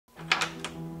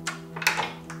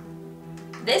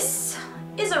this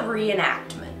is a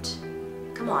reenactment.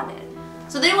 Come on in.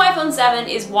 So the new iPhone 7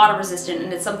 is water resistant,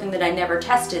 and it's something that I never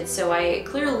tested, so I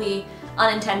clearly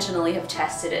unintentionally have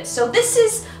tested it. So this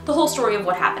is the whole story of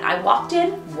what happened. I walked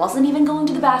in, wasn't even going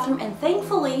to the bathroom, and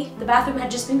thankfully the bathroom had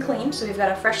just been cleaned, so we've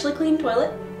got a freshly cleaned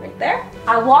toilet right there.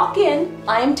 I walk in,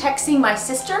 I am texting my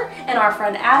sister and our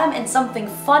friend Adam, and something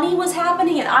funny was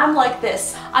happening, and I'm like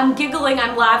this. I'm giggling,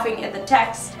 I'm laughing at the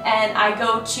text, and I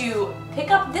go to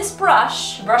pick up this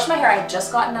brush, brush my hair. I had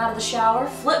just gotten out of the shower,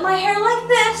 flip my hair like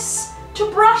this to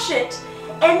brush it,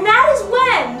 and that is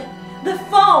when the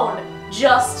phone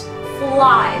just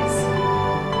flies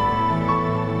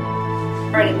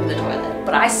right into the toilet.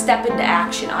 But I step into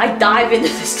action. I dive into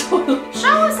this toilet. Show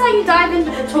us how you dive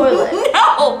into the toilet.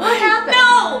 No! What happened?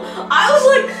 No! I was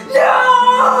like,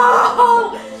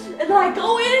 no! And then I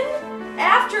go in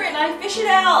after it and I fish it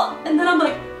out. And then I'm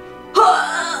like,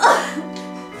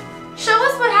 show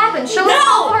us what happened. Show us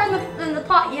how far in the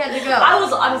pot you had to go. I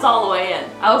was all the way in.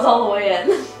 I was all the way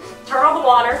in. Turn on the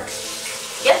water.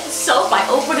 Get the soap. I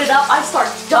open it up. I start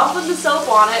dumping the soap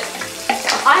on it.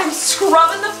 I am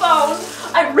scrubbing the phone.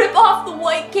 I rip off the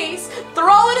white case,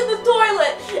 throw it in the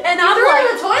toilet, and I'm threw like, it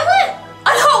in the toilet?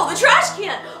 Oh no, the trash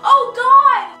can. Oh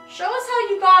God! Show us how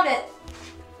you got it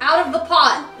out of the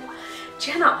pot.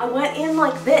 Jenna, I went in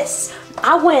like this.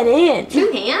 I went in.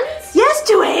 2 hands? Yes,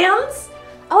 2 hands.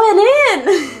 I went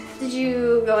in. Did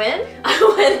you go in?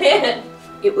 I went in.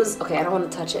 It was, okay, I don't want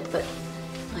to touch it, but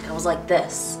like I was like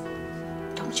this.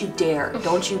 Don't you dare,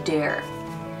 don't you dare.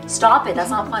 Stop it,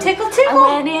 that's not funny. Tickle, tickle.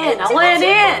 I went in, I went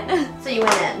in. So you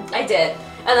went in. I did.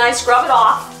 And then I scrub it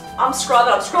off. I'm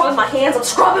scrubbing my hands, I'm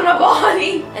scrubbing my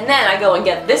body. And then I go and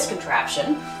get this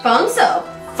contraption. Phone soap.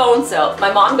 Phone soap.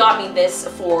 My mom got me this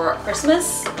for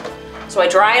Christmas. So I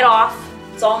dry it off.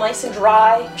 It's all nice and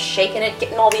dry. Shaking it,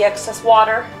 getting all the excess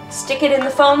water. Stick it in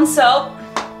the phone soap.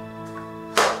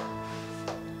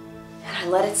 And I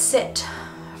let it sit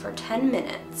for 10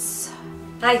 minutes.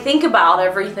 And I think about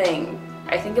everything.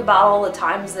 I think about all the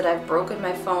times that I've broken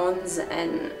my phones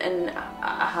and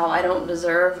how I don't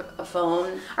deserve a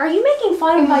phone. Are you making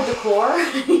fun of my decor?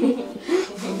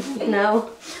 No.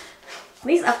 At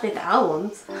least update the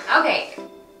albums. Okay.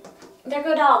 They're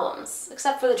good albums,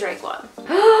 except for the Drake one.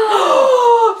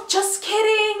 Just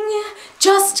kidding!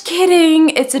 Just kidding!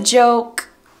 It's a joke.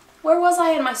 Where was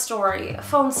I in my story?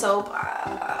 Phone soap.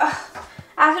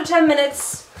 After 10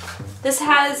 minutes, this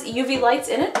has UV lights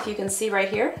in it, if you can see right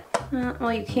here.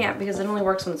 Well, you can't because it only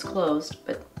works when it's closed,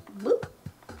 but whoop.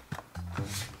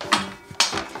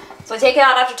 So I take it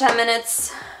out after 10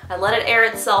 minutes, I let it air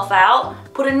itself out,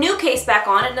 put a new case back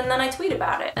on it, and then I tweet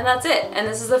about it. And that's it. And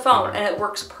this is the phone, and it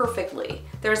works perfectly.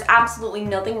 There's absolutely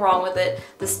nothing wrong with it.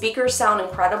 The speakers sound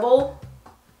incredible.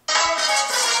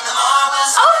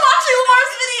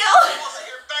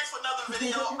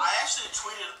 I actually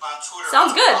tweeted on Twitter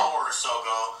Sounds good. an hour or so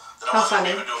ago that I wasn't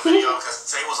able to do a video because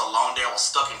today was a long day. I was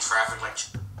stuck in traffic.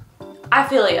 I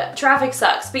feel ya. Traffic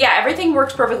sucks. But yeah, everything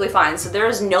works perfectly fine. So there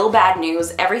is no bad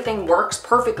news. Everything works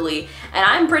perfectly. And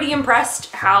I'm pretty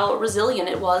impressed how resilient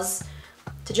it was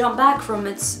to jump back from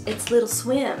its little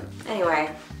swim. Anyway,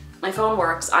 my phone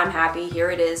works. I'm happy. Here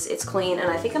it is. It's clean.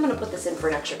 And I think I'm gonna put this in for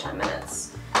an extra 10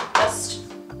 minutes. Just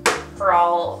for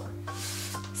all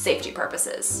safety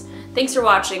purposes. Thanks for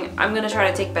watching. I'm gonna try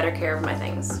to take better care of my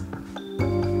things.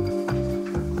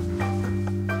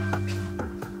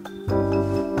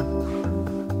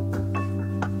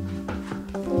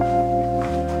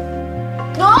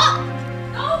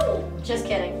 No! Just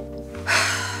kidding.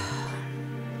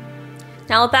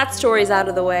 Now that that story's out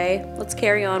of the way, let's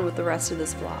carry on with the rest of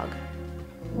this vlog.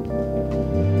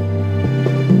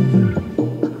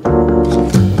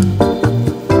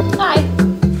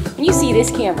 When you see this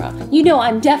camera, you know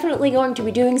I'm definitely going to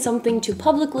be doing something to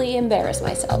publicly embarrass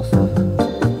myself.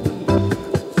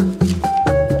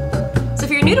 So if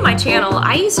you're new to my channel,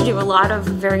 I used to do a lot of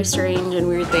very strange and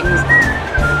weird things.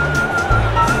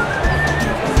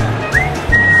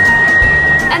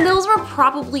 And those were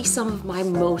probably some of my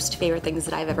most favorite things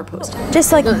that I've ever posted.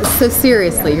 Just like So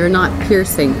seriously, you're not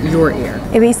piercing your ear?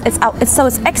 it's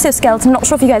exoskeleton. I'm not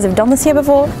sure if you guys have done this here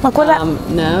before. Like what about?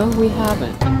 No, we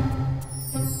haven't.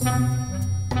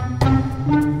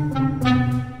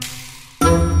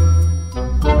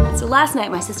 It's a last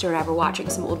night my sister and I were watching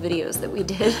some old videos that we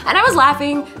did, and I was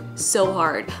laughing so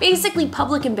hard. Basically,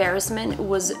 public embarrassment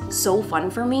was so fun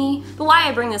for me. But why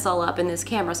I bring this all up in this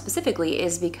camera specifically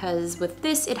is because with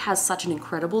this, it has such an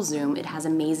incredible zoom. It has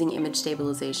amazing image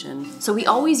stabilization. So we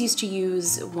always used to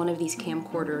use one of these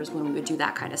camcorders when we would do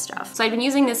that kind of stuff. So I've been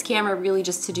using this camera really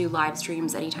just to do live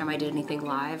streams anytime I did anything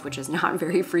live, which is not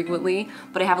very frequently,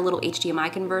 but I have a little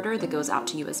HDMI converter that goes out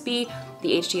to USB.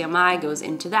 The HDMI goes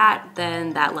into that,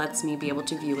 then that lets me be able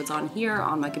to view what's on here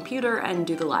on my computer and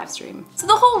do the live stream. So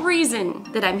the whole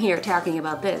reason that I'm here talking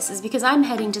about this is because I'm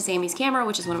heading to Sammy's camera,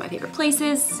 which is one of my favorite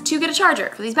places, to get a charger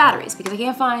for these batteries because I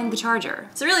can't find the charger.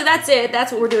 So really that's it,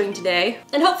 that's what we're doing today.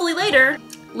 And hopefully later,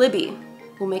 Libby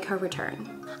will make her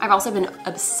return. I've also been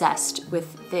obsessed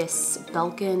with this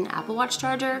Belkin Apple Watch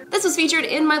charger. This was featured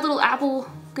in my little Apple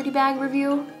goodie bag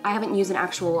review. I haven't used an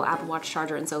actual Apple Watch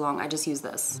charger in so long, I just use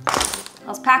this.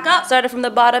 Let's pack up. Started from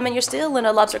the bottom and you're still in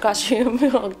a lobster costume.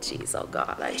 Oh jeez, oh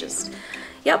god,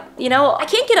 Yep, you know, I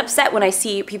can't get upset when I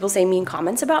see people say mean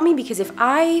comments about me because if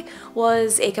I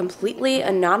was a completely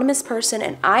anonymous person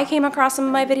and I came across some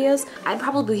of my videos, I'd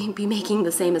probably be making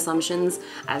the same assumptions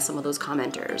as some of those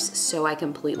commenters. So I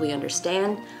completely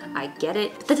understand, I get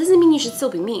it, but that doesn't mean you should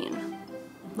still be mean.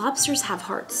 Lobsters have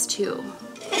hearts too.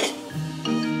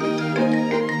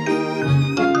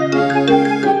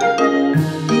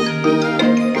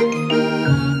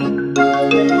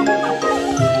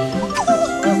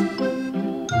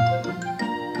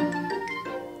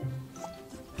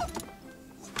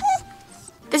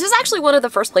 This was actually one of the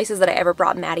first places that I ever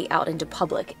brought Maddie out into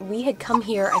public. We had come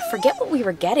here, I forget what we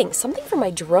were getting, something for my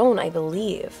drone, I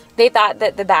believe. They thought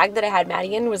that the bag that I had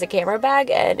Maddie in was a camera bag,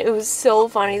 and it was so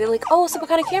funny. They're like, oh, so what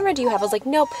kind of camera do you have? I was like,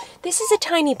 nope, this is a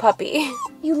tiny puppy.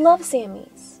 You love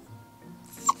Sammy's.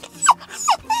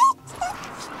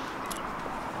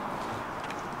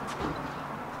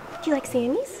 Do you like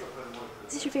Sammy's?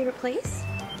 Is this your favorite place?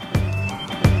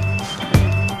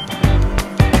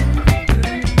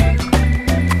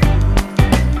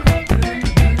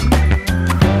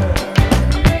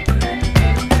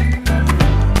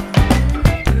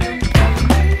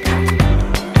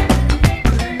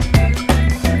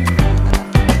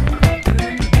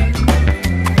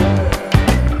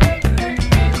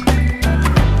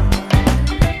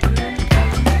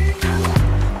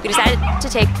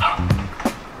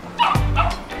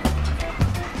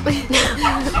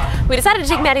 We decided to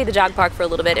take Maddie to the jog park for a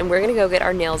little bit and we're gonna go get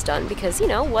our nails done because, you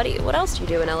know, what else do you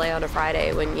do in LA on a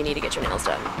Friday when you need to get your nails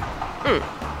done?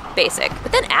 Basic.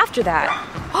 But then after that,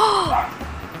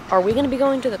 are we gonna be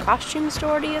going to the costume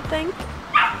store, do you think?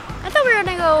 I thought we were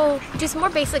gonna go do some more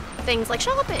basic things like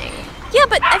shopping. Yeah,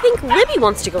 but I think Libby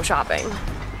wants to go shopping,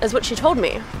 is what she told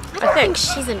me. I don't think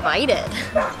she's invited.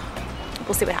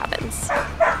 We'll see what happens.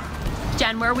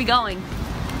 Jen, where are we going?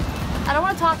 I don't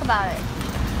want to talk about it.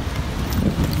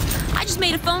 I just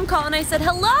made a phone call and I said,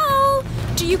 hello,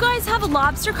 do you guys have a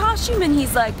lobster costume? And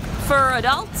he's like, for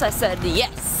adults? I said,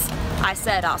 yes. I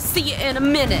said, I'll see you in a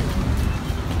minute.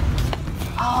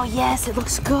 Oh yes, it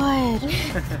looks good.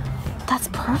 That's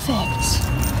perfect.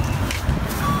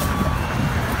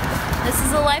 This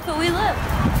is the life that we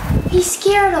live. He's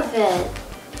scared of it.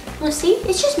 Well, see,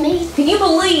 it's just me. Can you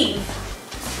believe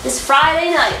it's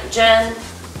Friday night, Jen?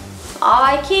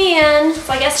 I can.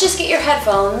 So I guess just get your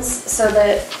headphones so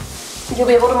that you'll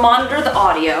be able to monitor the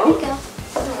audio. There you go.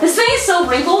 This thing is so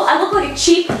wrinkled, I look like a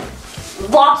cheap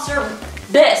lobster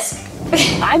bisque.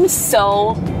 I'm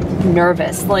so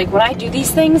nervous. Like when I do these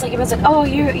things, like everyone's like, oh,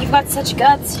 you've got such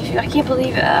guts. I can't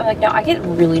believe it. I'm like, no, I get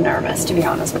really nervous, to be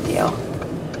honest with you.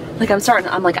 Like I'm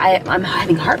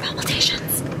having heart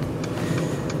palpitations.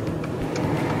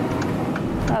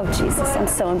 Oh Jesus, I'm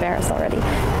so embarrassed already. Do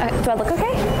I look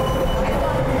okay?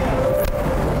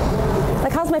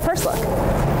 Like how's my first look?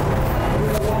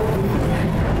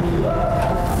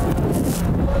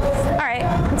 All right,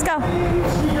 let's go.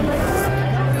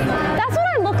 That's what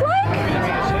I look like?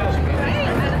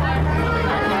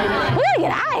 We gotta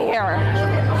get out of here.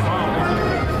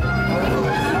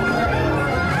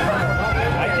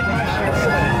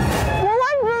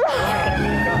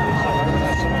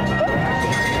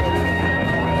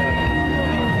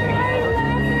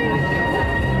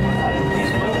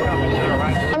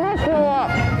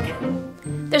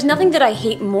 There's nothing that I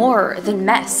hate more than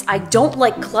mess. I don't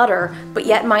like clutter, but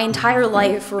yet my entire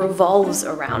life revolves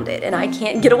around it and I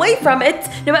can't get away from it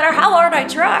no matter how hard I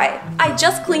try. I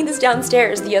just cleaned this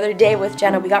downstairs the other day with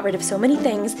Jenna. We got rid of so many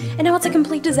things and now it's a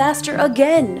complete disaster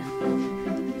again.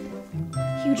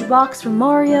 Huge box from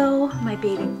Mario, my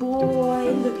baby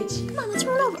boy. Look at you. Come on, let's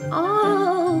run over.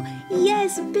 Oh,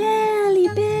 yes, Billy,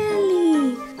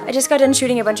 Billy. I just got done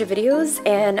shooting a bunch of videos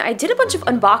and I did a bunch of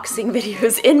unboxing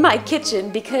videos in my kitchen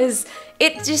because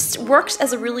it just works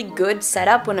as a really good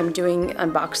setup when I'm doing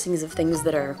unboxings of things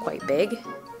that are quite big.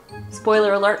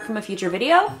 Spoiler alert from a future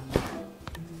video.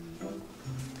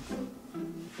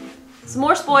 Some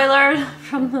more spoiler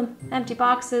from the empty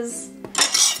boxes.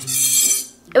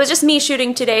 It was just me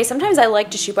shooting today. Sometimes I like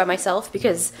to shoot by myself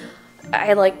because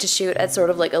I like to shoot at sort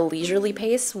of like a leisurely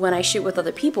pace. When I shoot with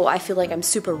other people, I feel like I'm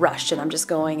super rushed and I'm just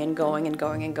going and going and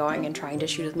going and going and trying to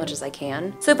shoot as much as I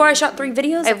can. So far I shot 3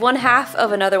 videos. I have one half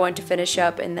of another one to finish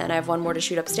up and then I have one more to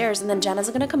shoot upstairs and then Jenna's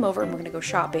gonna come over and we're gonna go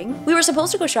shopping. We were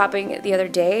supposed to go shopping the other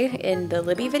day in the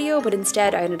Libby video, but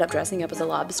instead I ended up dressing up as a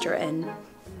lobster and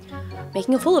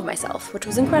making a fool of myself, which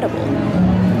was incredible.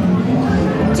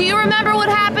 Do you remember what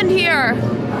happened here?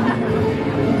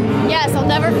 Yes, I'll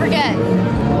never forget.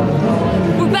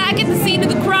 We're back at the scene of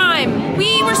the crime.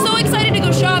 We were so excited to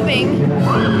go shopping,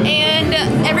 and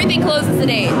everything closes at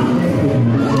 8.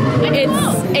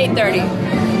 It's 8:30.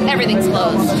 Everything's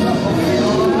closed.